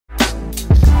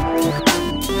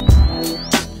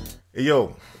Hey,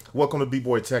 yo, welcome to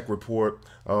BBoyTechReport.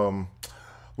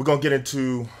 We're going to get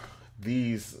into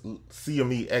these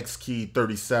CME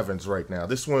XKey37s right now.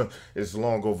 This one is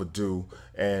long overdue,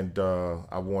 and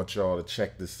I want y'all to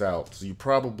check this out. So you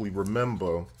probably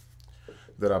remember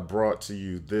that I brought to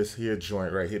you this here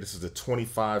joint right here. This is the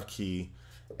 25 key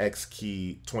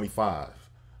XKey25,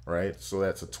 right? So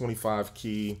that's a 25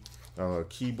 key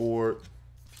keyboard.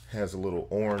 Has a little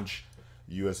orange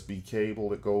USB cable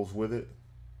that goes with it,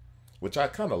 which I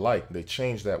kind of like. They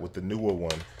changed that with the newer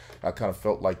one. I kind of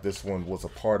felt like this one was a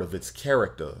part of its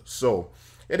character. So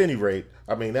at any rate,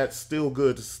 I mean, that's still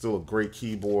good. It's still a great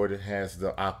keyboard. It has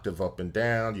the octave up and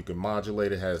down. You can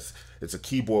modulate. It's a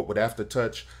keyboard with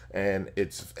aftertouch, and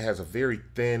it has a very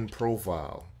thin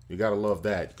profile. You gotta love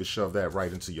that. You can shove that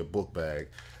right into your book bag,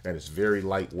 and it's very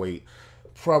lightweight.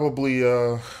 Probably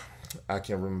I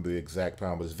can't remember the exact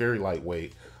pound, but it's very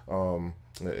lightweight.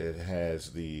 It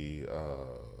has the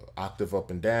octave up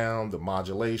and down, the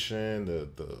modulation, the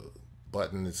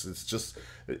button. It's just,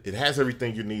 it has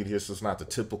everything you need here. So it's not the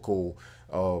typical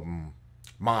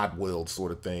mod wheel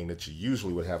sort of thing that you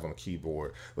usually would have on a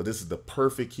keyboard. But this is the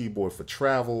perfect keyboard for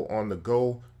travel, on the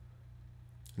go.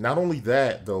 Not only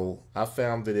that, though, I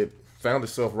found that it found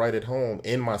itself right at home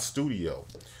in my studio.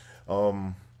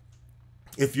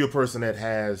 If you're a person that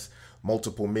has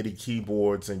multiple MIDI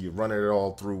keyboards and you're running it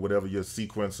all through whatever your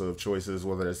sequence of choices,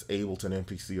 whether it's Ableton,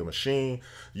 MPC, or Machine,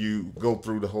 you go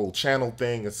through the whole channel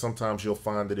thing, and sometimes you'll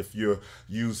find that if you're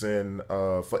using,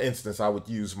 for instance, I would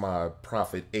use my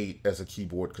Prophet 8 as a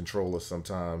keyboard controller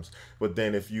sometimes, but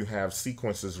then if you have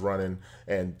sequences running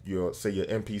and say your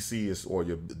MPC is, or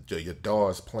your DAW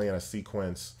is playing a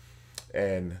sequence,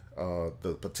 and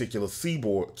the particular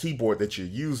keyboard that you're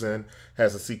using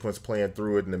has a sequence playing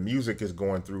through it, and the music is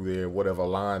going through there, whatever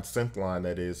synth line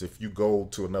that is. If you go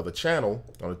to another channel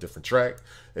on a different track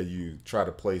and you try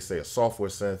to play, say, a software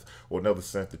synth or another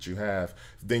synth that you have,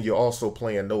 then you're also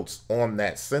playing notes on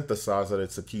that synthesizer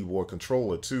that's a keyboard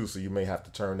controller too. So you may have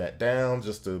to turn that down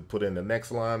just to put in the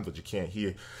next line, but you can't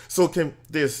hear. So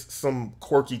there's some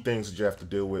quirky things that you have to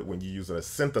deal with when you're using a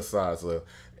synthesizer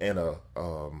and a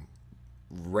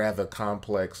rather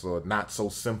complex or not so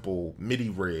simple MIDI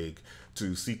rig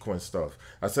to sequence stuff.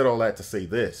 I said all that to say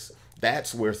this.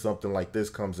 That's where something like this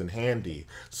comes in handy.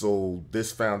 So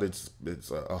this found it's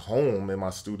a home in my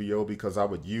studio, because I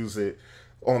would use it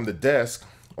on the desk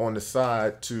on the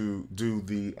side to do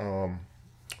the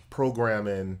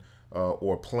programming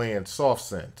or playing soft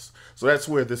synths. So that's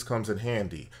where this comes in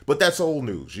handy. But that's old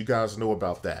news. You guys know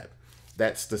about that.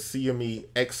 That's the CME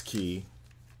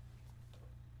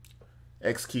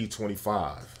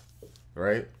XKey25,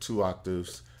 right? 2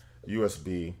 octaves,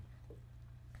 USB.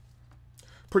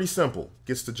 Pretty simple,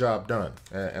 gets the job done,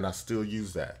 and I still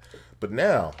use that. But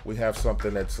now we have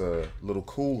something that's a little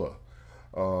cooler,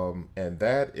 and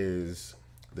that is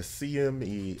the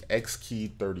CME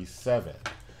XKey37.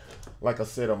 Like I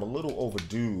said, I'm a little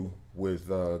overdue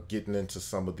with getting into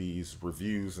some of these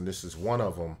reviews, and this is one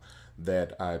of them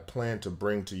that I plan to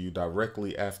bring to you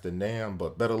directly after NAMM,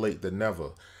 but better late than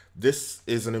never. This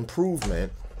is an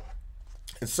improvement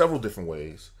in several different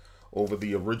ways over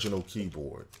the original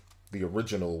keyboard, the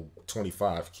original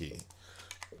 25 key,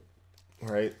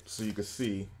 right? So you can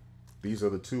see these are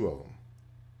the two of them.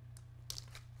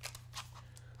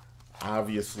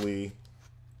 Obviously,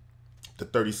 the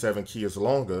 37 key is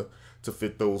longer to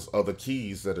fit those other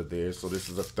keys that are there. So this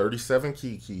is a 37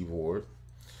 key keyboard,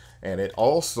 and it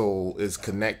also is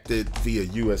connected via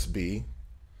USB.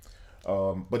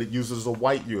 But it uses a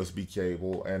white USB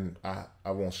cable, and I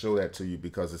won't show that to you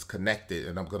because it's connected,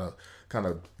 and I'm gonna kind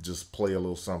of just play a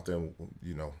little something,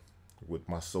 you know, with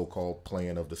my so-called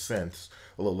playing of the synths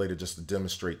a little later, just to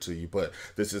demonstrate to you. But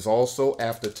this is also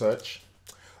aftertouch.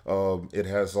 It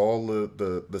has all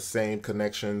the same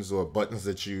connections or buttons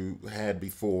that you had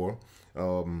before.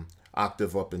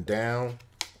 Octave up and down,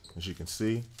 as you can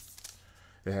see.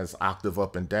 It has octave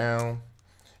up and down.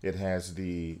 It has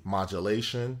the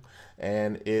modulation,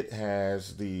 and it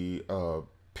has the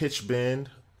pitch bend,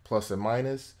 plus and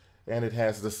minus, and it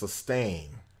has the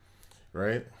sustain,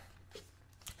 right?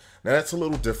 Now that's a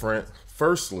little different.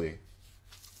 Firstly,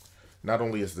 not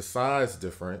only is the size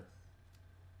different,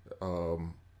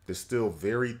 there's still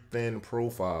very thin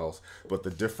profiles, but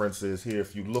the difference is here,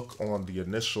 if you look on the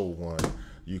initial one,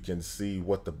 you can see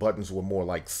what the buttons were more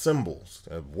like symbols.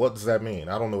 What does that mean?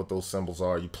 I don't know what those symbols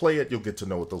are. You play it, you'll get to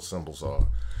know what those symbols are.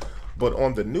 But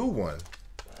on the new one,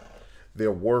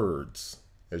 they're words,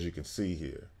 as you can see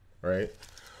here, right?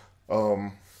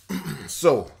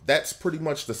 So that's pretty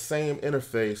much the same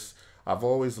interface I've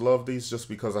always loved these just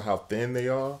because of how thin they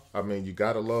are. I mean, you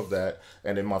gotta love that.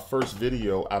 And in my first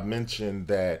video, I mentioned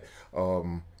that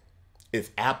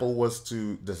if Apple was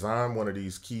to design one of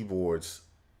these keyboards,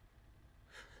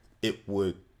 it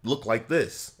would look like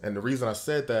this. And the reason I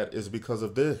said that is because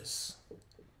of this,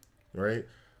 right?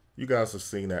 You guys have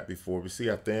seen that before. We see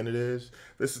how thin it is.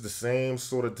 This is the same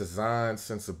sort of design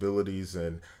sensibilities,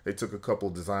 and they took a couple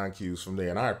of design cues from there.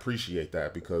 And I appreciate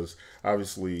that because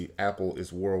obviously Apple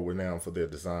is world renowned for their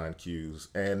design cues.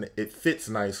 And it fits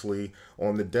nicely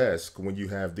on the desk when you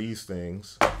have these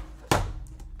things,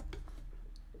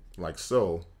 like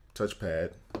so,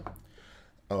 touchpad.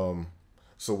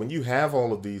 So when you have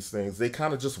all of these things, they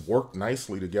kind of just work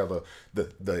nicely together.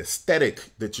 The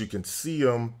aesthetic that you can see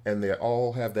them, and they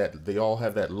all have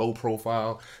that low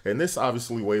profile. And this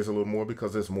obviously weighs a little more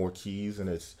because there's more keys and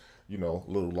it's, you know, a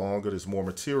little longer. There's more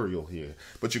material here,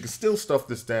 but you can still stuff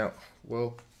this down.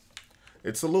 Well,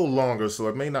 it's a little longer, so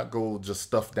it may not go just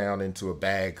stuffed down into a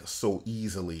bag so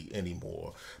easily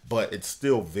anymore, but it's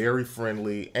still very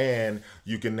friendly, and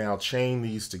you can now chain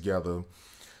these together,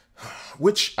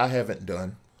 which I haven't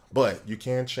done, but you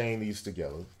can chain these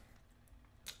together.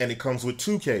 And it comes with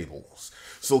 2 cables.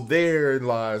 So there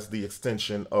lies the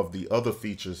extension of the other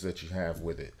features that you have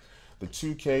with it. The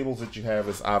 2 cables that you have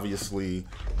is obviously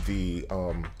the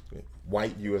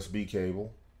white USB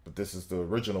cable, but this is the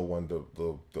original one,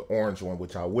 the orange one,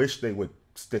 which I wish they would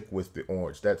stick with the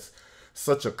orange. That's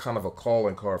such a kind of a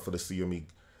calling card for the CME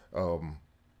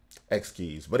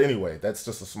Xkeys. But anyway, that's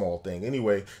just a small thing.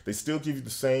 Anyway, they still give you the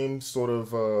same sort of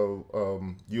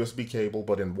USB cable,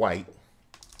 but in white.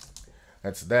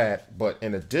 That's that. But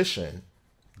in addition,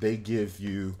 they give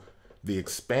you the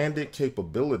expanded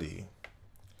capability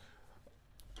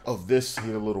of this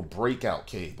here little breakout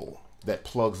cable that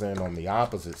plugs in on the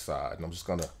opposite side. And I'm just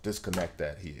going to disconnect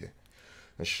that here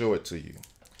and show it to you.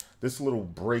 This little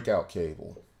breakout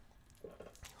cable.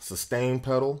 Sustain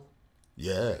pedal.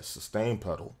 Yes, sustain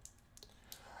pedal.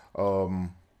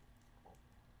 Well,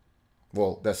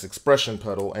 that's expression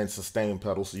pedal and sustain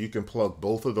pedal, so you can plug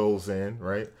both of those in,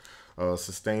 right?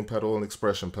 Sustain pedal and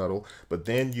expression pedal. But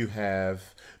then you have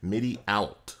MIDI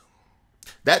out.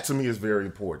 That to me is very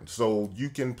important. So you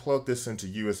can plug this into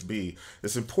USB.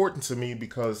 It's important to me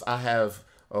because I have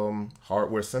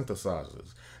hardware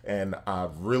synthesizers, and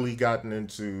I've really gotten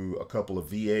into a couple of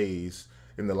VAs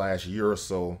in the last year or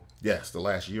so. Yes, the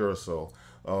last year or so.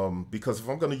 Because if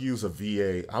I'm going to use a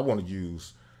VA, I want to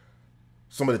use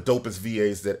some of the dopest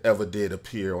VAs that ever did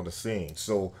appear on the scene.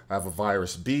 So I have a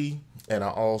Virus B, and I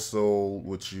also,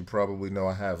 which you probably know,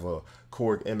 I have a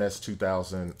Korg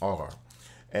MS-2000R.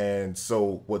 And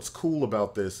so what's cool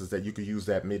about this is that you can use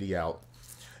that MIDI out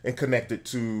and connect it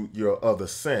to your other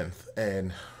synth.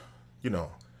 And, you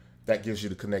know, that gives you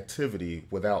the connectivity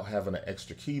without having an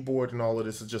extra keyboard and all of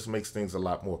this. It just makes things a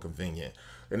lot more convenient.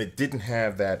 And it didn't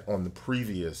have that on the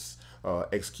previous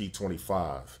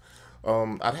XKey37.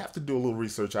 I'd have to do a little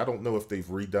research. I don't know if they've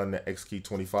redone the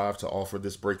XKey37 to offer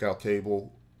this breakout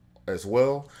cable as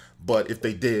well, but if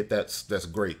they did, that's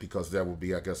great, because there will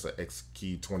be, I guess, a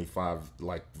XKey37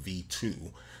 like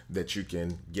V2 that you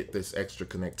can get this extra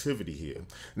connectivity here.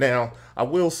 Now, I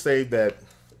will say that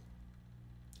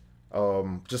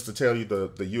just to tell you, the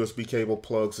USB cable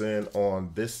plugs in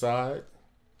on this side.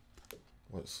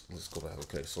 Let's go back.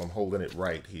 Okay, so I'm holding it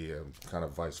right here, kind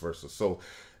of vice versa. So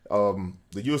the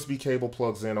USB cable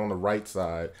plugs in on the right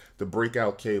side. The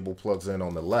breakout cable plugs in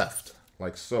on the left,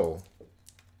 like so.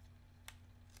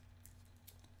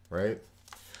 Right?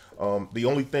 The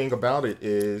only thing about it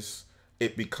is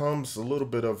it becomes a little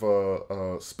bit of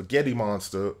a spaghetti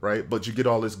monster, right? But you get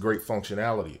all this great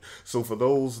functionality. So for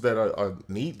those that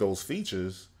need those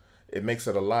features, it makes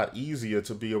it a lot easier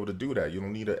to be able to do that. You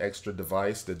don't need an extra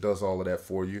device that does all of that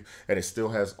for you. And it still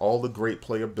has all the great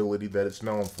playability that it's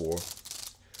known for.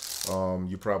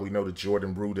 You probably know that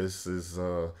Jordan Rudess is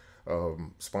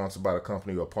sponsored by the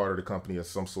company or part of the company in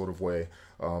some sort of way.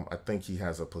 I think he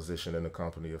has a position in the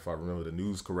company, if I remember the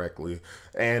news correctly.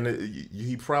 And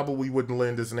he probably wouldn't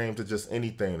lend his name to just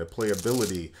anything. The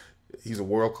playability, he's a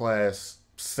world-class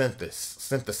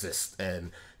synthesist,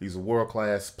 and he's a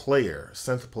world-class player,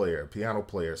 synth player, piano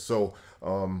player. So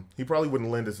he probably wouldn't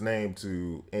lend his name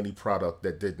to any product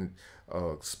that didn't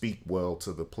speak well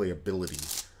to the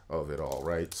playability of it all,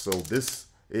 right? So this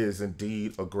is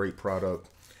indeed a great product.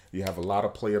 You have a lot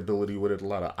of playability with it, a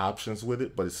lot of options with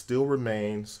it, but it still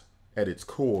remains at its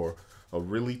core a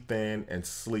really thin and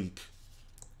sleek,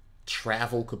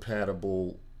 travel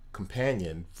compatible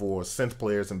companion for synth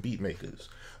players and beat makers.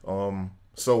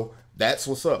 So that's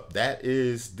what's up. That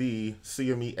is the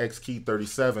CME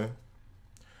XKey37.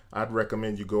 I'd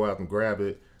recommend you go out and grab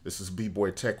it. This is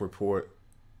B-Boy Tech Report,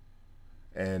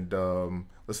 and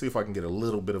let's see if I can get a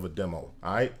little bit of a demo.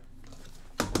 All right.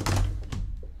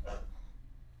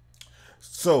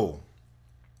 So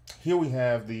here we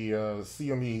have the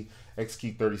CME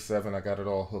XKey37. I got it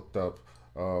all hooked up.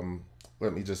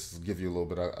 Let me just give you a little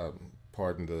bit.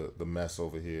 Pardon the mess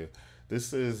over here.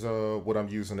 This is what I'm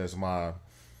using as my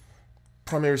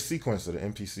primary sequencer, the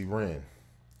MPC Ren.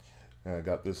 And I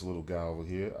got this little guy over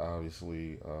here.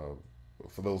 Obviously,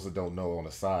 for those that don't know, on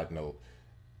a side note,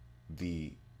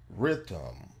 the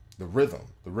rhythm,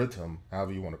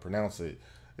 however you want to pronounce it,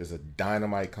 is a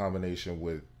dynamite combination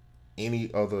with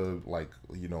any other, like,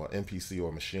 you know, an MPC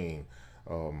or machine,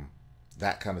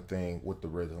 that kind of thing with the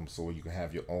rhythm, so you can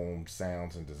have your own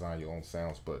sounds and design your own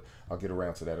sounds. But I'll get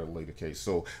around to that at a later case.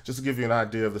 So just to give you an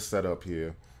idea of the setup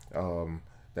here,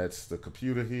 that's the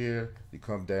computer here. You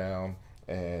come down,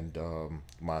 and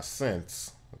my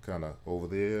synths are kind of over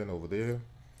there and over there.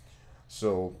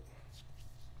 So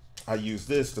I use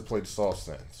this to play the soft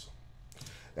synths,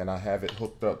 and I have it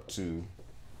hooked up to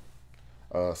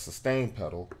a sustain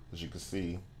pedal. As you can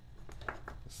see,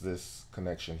 it's this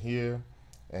connection here,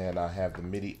 and I have the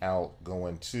MIDI out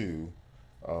going to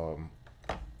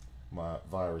my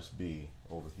Virus B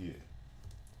over here,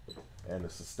 and the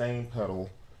sustain pedal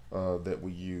that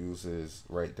we use is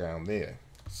right down there.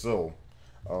 So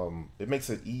it makes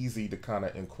it easy to kind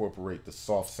of incorporate the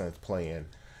soft synth playing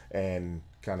and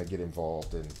kind of get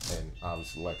involved, and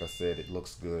obviously, like I said, it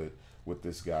looks good with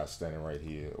this guy standing right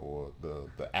here, or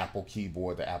the Apple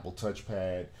keyboard, the Apple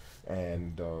touchpad,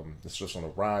 and it's just on a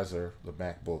riser. The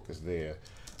MacBook is there,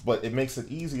 but it makes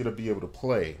it easier to be able to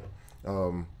play.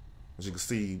 As you can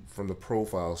see from the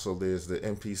profile, so there's the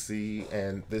MPC,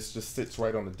 and this just sits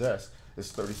right on the desk.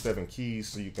 It's 37 keys,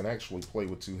 so you can actually play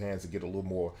with two hands and get a little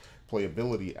more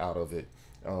playability out of it,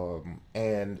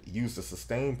 and use the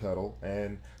sustain pedal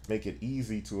and make it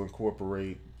easy to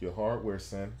incorporate your hardware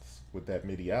synths with that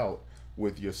MIDI out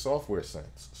with your software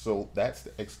synths. So that's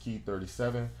the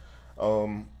XKey37.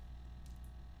 One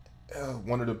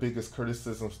of the biggest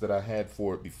criticisms that I had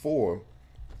for it before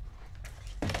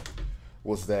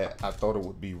was that I thought it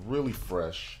would be really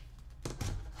fresh.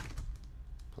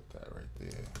 Put that right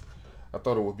there. I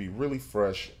thought it would be really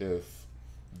fresh if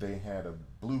they had a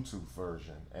Bluetooth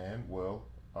version, and well,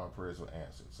 our prayers were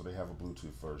answered. So they have a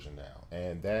Bluetooth version now,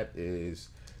 and that is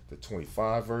the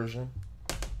 25 version,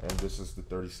 and this is the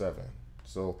 37.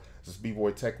 So this is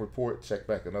B-Boy Tech Report. Check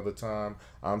back another time.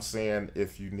 I'm saying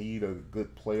if you need a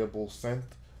good playable synth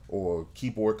or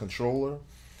keyboard controller,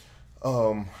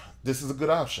 this is a good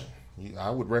option.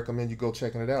 I would recommend you go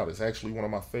checking it out. It's actually one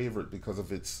of my favorite because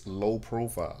of its low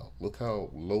profile. Look how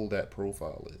low that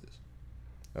profile is.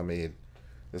 I mean,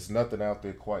 there's nothing out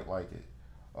there quite like it.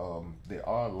 There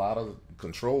are a lot of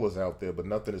controllers out there, but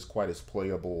nothing is quite as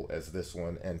playable as this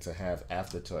one. And to have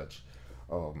aftertouch,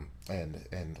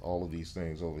 and all of these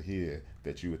things over here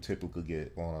that you would typically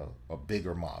get on a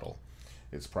bigger model,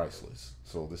 it's priceless.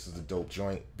 So this is the dope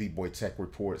joint. B-Boy Tech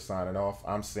Report signing off.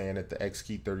 I'm saying that the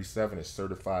XKey37 is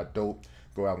certified dope.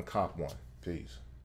 Go out and cop one. Peace.